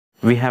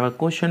We have a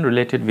question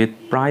related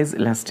with price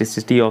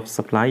elasticity of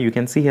supply. You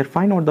can see here,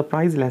 find out the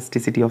price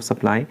elasticity of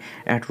supply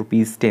at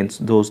rupees 10.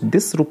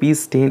 This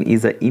rupees 10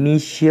 is the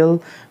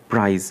initial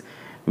price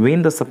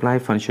when the supply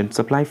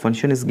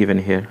function is given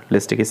here.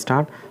 Let's take a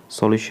start.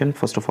 Solution.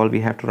 First of all,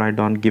 we have to write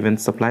down given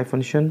supply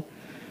function.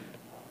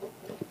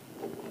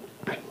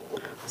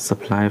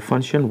 Supply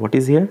function, what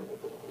is here?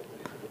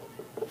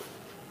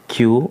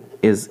 Q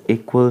is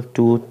equal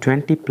to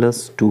 20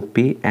 plus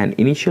 2p, and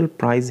initial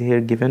price here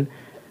given.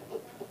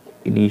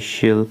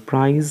 Initial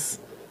price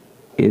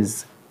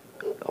is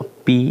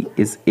P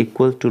is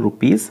equal to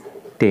rupees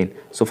 10.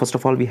 So first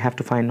of all, we have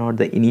to find out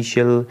the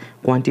initial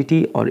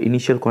quantity or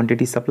initial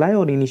quantity supply,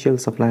 or initial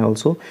supply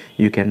also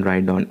you can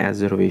write down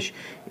as your wish.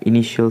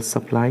 Initial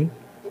supply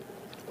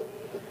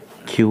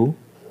Q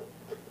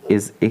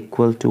is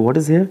equal to, what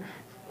is here,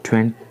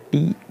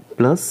 20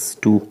 plus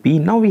 2p.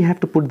 Now we have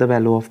to put the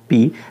value of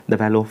P. The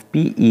value of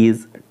P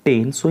is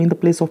 10, so in the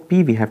place of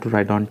P we have to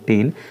write down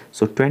 10.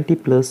 So 20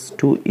 plus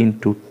 2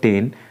 into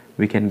 10,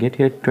 we can get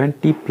here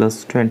 20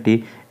 plus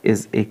 20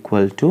 is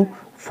equal to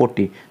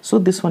 40. So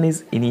this one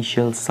is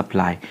initial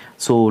supply.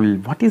 So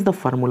what is the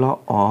formula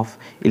of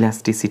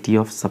elasticity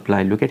of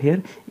supply? Look at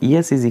here,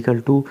 ES is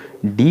equal to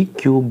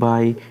dq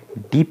by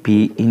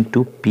dp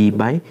into p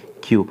by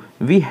q.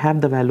 We have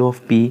the value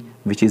of P,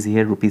 which is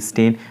here rupees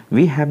 10.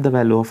 We have the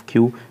value of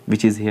Q,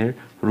 which is here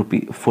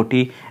rupee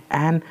 40,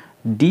 and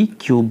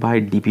dq by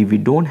dp, we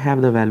don't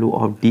have the value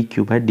of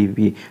dq by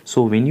dp.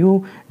 So when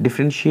you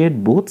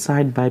differentiate both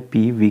side by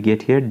p, we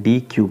get here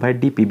dq by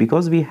dp,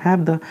 because we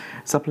have the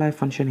supply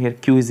function here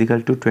Q is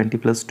equal to 20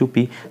 plus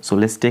 2p. So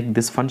let's take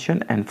this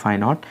function and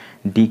find out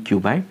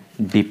dq by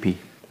dp.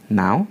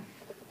 Now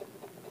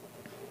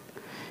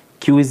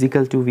Q is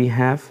equal to, we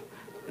have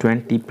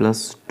 20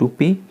 plus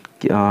 2p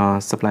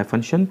supply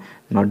function.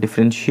 Now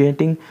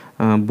differentiating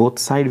both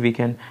side, we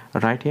can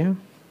write here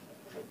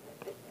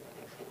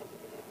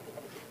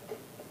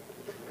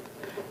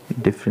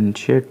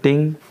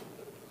differentiating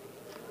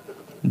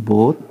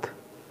both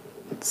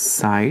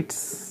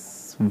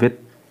sides with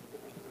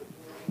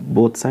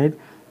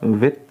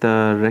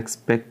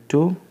respect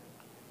to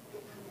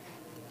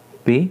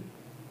p,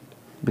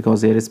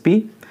 because here is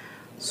p.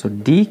 So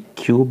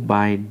dq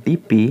by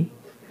dp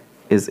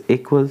is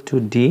equal to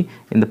d.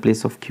 In the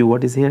place of q,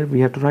 what is here? We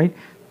have to write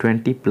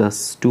 20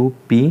 plus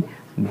 2p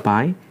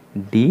by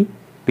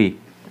dp,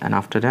 and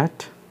after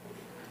that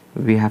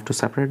we have to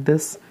separate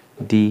this,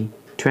 d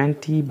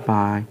 20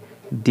 by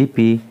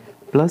dp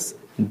plus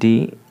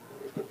d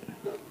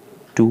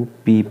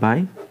 2p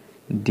by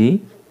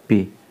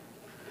dp.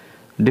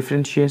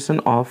 Differentiation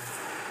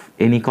of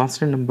any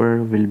constant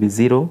number will be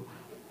 0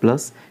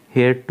 plus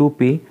here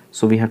 2p,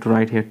 so we have to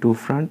write here 2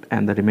 front,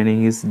 and the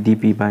remaining is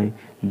dp by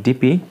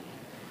dp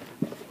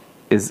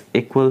is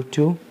equal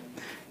to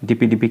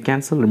dp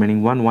cancel,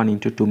 remaining 1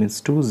 into 2 means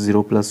 2,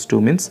 0 plus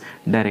 2 means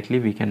directly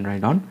we can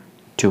write on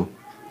 2.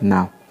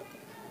 Now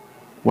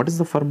what is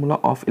the formula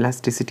of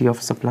elasticity of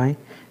supply?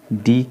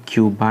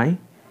 dq by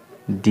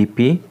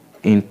dp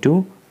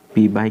into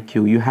p by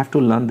q. You have to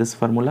learn this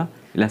formula,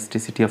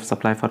 elasticity of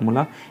supply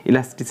formula.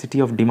 Elasticity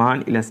of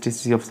demand,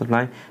 elasticity of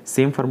supply,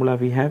 same formula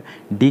we have.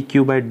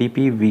 dq by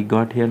dp, we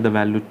got here the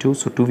value 2,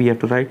 so 2 we have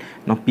to write.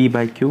 Now p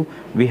by q,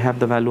 we have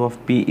the value of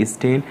p is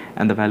 10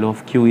 and the value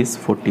of q is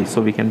 40, so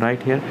we can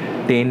write here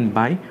 10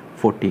 by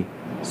 40.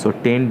 So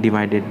 10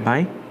 divided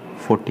by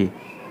 40,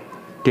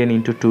 10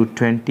 into 2,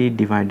 20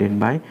 divided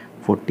by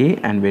 40,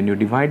 and when you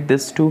divide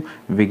this 2,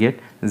 we get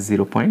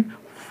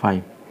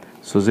 0.5.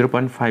 So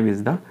 0.5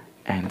 is the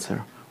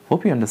answer.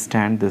 Hope you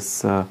understand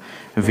this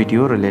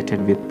video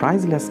related with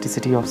price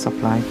elasticity of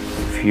supply.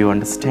 If you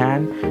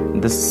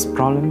understand this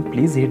problem,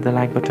 please hit the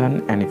like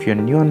button, and if you are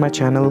new on my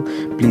channel,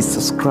 please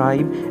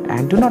subscribe,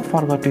 and do not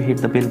forget to hit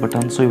the bell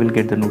button so you will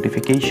get the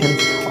notification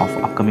of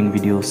upcoming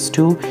videos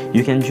too.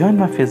 You can join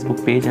my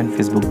Facebook page and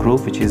Facebook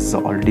group, which is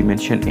already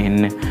mentioned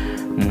in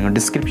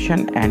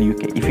description, and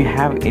if you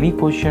have any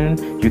question,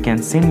 you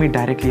can send me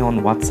directly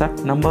on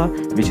WhatsApp number,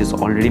 which is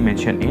already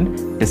mentioned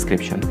in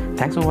description.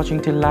 Thanks for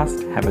watching till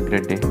last. Have a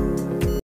great day.